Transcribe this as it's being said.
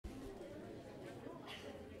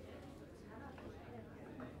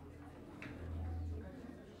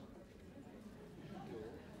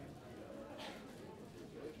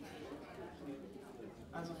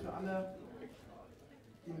alle,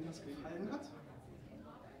 denen das gefallen hat.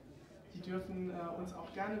 Die dürfen uns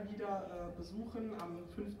auch gerne wieder besuchen. Am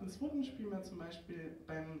 5.2. spielen wir zum Beispiel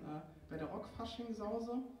bei der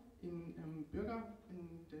Rockfasching-Sause in dem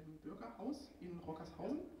Bürgerhaus in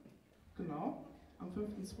Rockershausen. Genau, am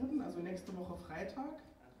 5.2., also nächste Woche Freitag.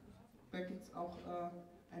 Da gibt es auch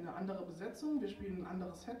eine andere Besetzung. Wir spielen ein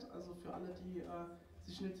anderes Set, also für alle, die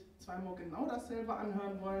sich nicht zweimal genau dasselbe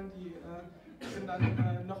anhören wollen, die können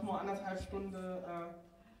dann nochmal 1,5 Stunden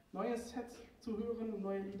neues Set zu hören,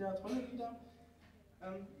 neue Lieder, tolle Lieder.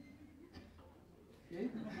 Okay.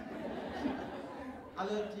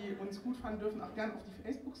 Alle, die uns gut fanden, dürfen auch gerne auf die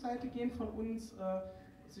Facebook-Seite gehen von uns,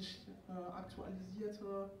 sich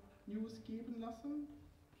aktualisierte News geben lassen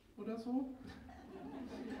oder so.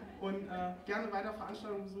 Und gerne weiter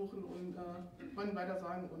Veranstaltungen besuchen und wollen weiter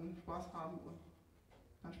sagen und Spaß haben. Und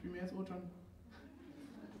dann spielen wir jetzt O-John.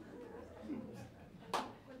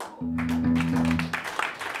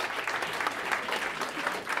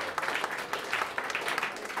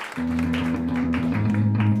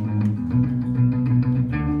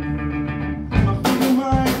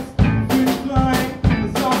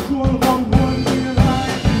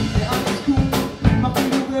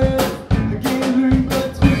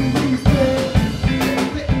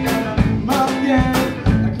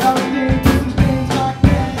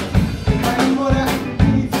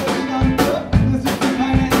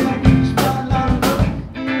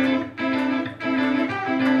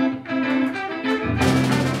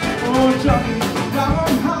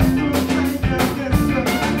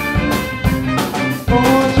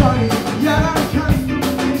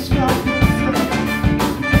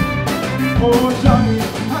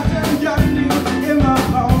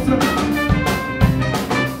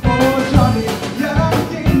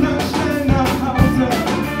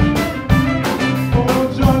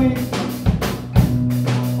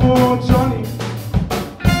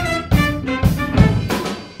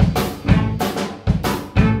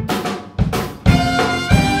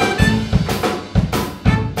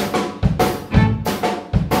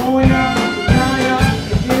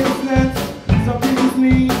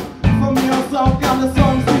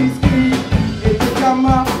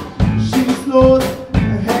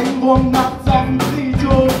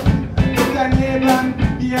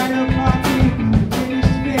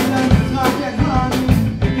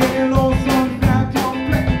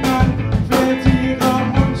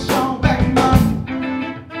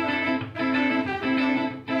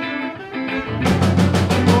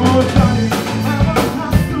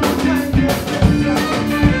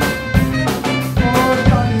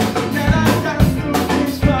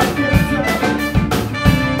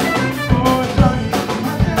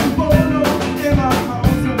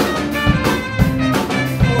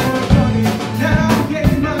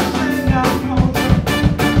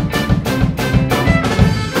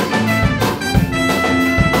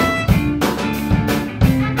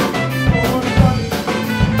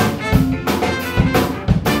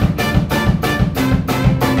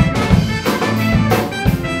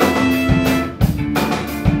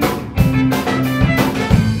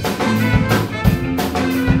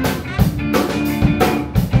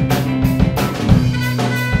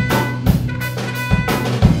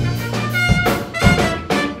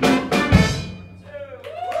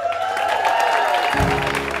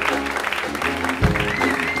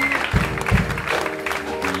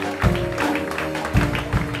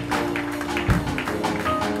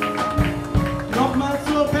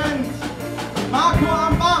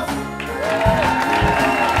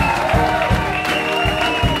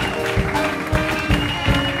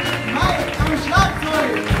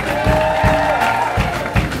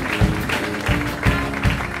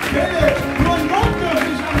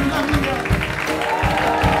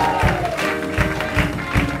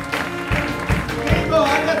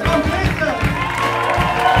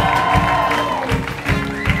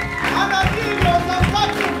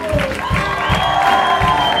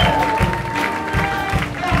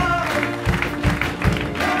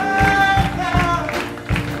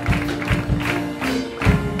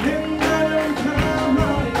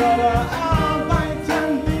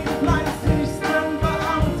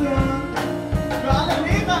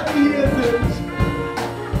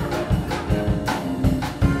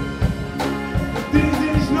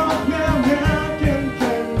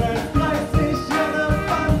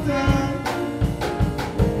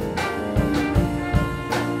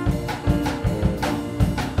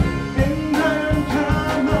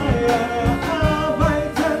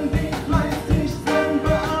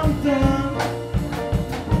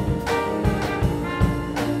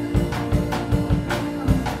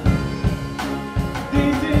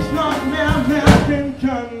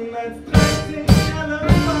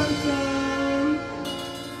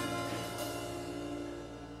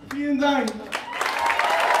 Dank.